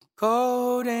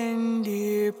Golden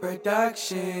Deer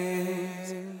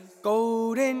Productions.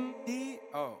 Golden Deer.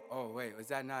 Oh, wait, was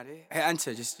that not it? Hey,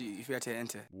 enter, you forgot to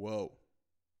enter. Whoa.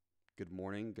 Good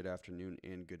morning, good afternoon,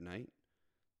 and good night.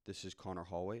 This is Connor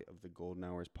Hallway of the Golden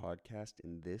Hours Podcast,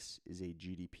 and this is a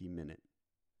GDP Minute.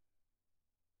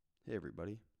 Hey,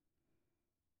 everybody.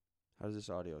 How does this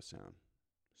audio sound?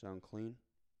 Sound clean?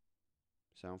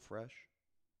 Sound fresh?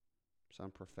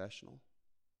 Sound professional?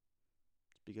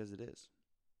 It's because it is.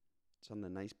 It's on the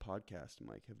nice podcast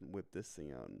mic. Haven't whipped this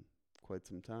thing out in quite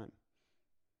some time.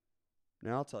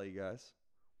 Now I'll tell you guys,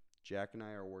 Jack and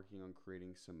I are working on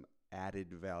creating some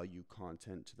added value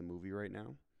content to the movie right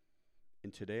now.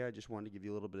 And today I just wanted to give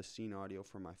you a little bit of scene audio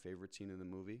from my favorite scene in the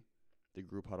movie, the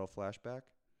group huddle flashback.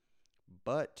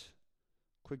 But,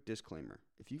 quick disclaimer,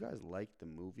 if you guys like the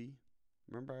movie,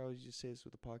 remember I always just say this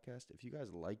with the podcast, if you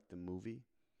guys like the movie,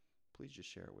 please just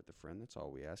share it with a friend. That's all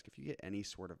we ask. If you get any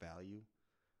sort of value,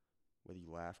 whether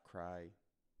you laugh, cry,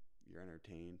 you're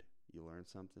entertained, you learn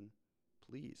something,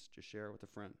 please just share it with a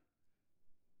friend.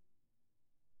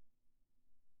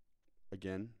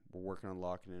 Again, we're working on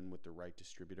locking in with the right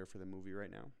distributor for the movie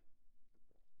right now.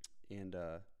 And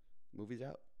movie's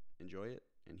out. Enjoy it.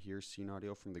 And here's scene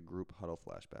audio from the group huddle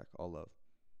flashback. All love.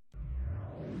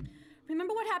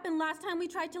 Remember what happened last time we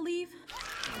tried to leave?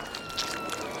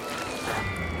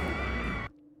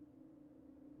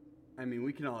 I mean,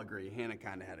 we can all agree Hannah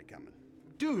kind of had it coming.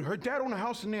 Dude, her dad owned a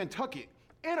house in Nantucket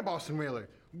and a Boston Whaler.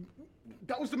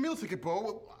 That was the meal ticket,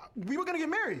 bro. We were gonna get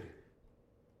married.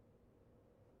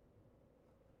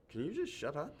 Can you just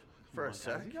shut up for a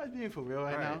sec? You guys being for real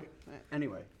right now?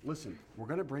 Anyway, listen, we're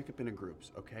going to break up into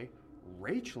groups, okay?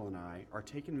 Rachel and I are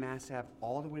taking Mass Ave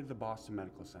all the way to the Boston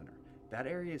Medical Center. That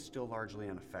area is still largely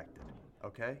unaffected,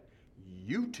 okay?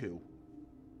 You two,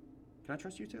 can I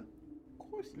trust you two?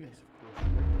 Of course, yes.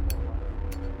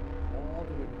 All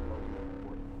the way to the Logan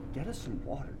Airport. Get us some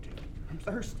water, dude. I'm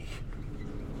thirsty.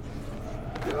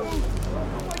 Dude!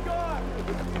 Oh my God!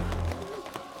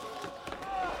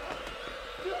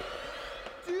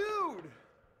 Dude!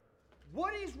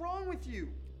 What is wrong with you?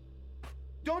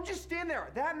 Don't just stand there.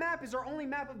 That map is our only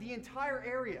map of the entire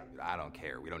area. Dude, I don't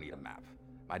care. We don't need a map.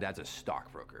 My dad's a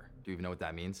stockbroker. Do you even know what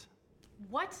that means?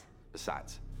 What?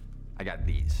 Besides, I got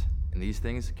these. And these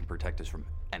things can protect us from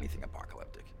anything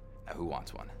apocalyptic. Now, who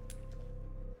wants one?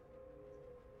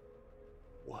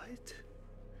 What?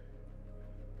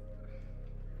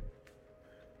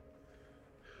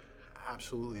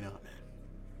 Absolutely not, man.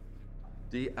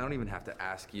 D, I don't even have to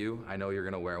ask you. I know you're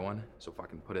gonna wear one, so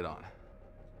fucking put it on.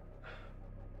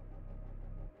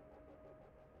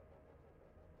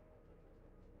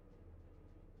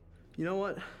 You know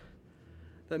what?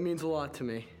 That means a lot to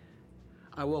me.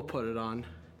 I will put it on.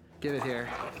 Give it here.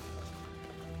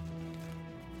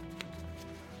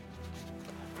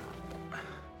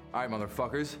 All right,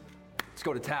 motherfuckers. Let's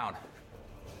go to town.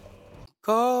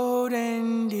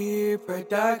 Golden Deer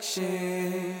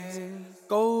Productions.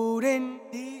 Golden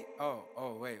Deer.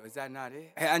 Oh, wait, was that not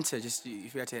it? Hey, enter, you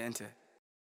forgot to enter.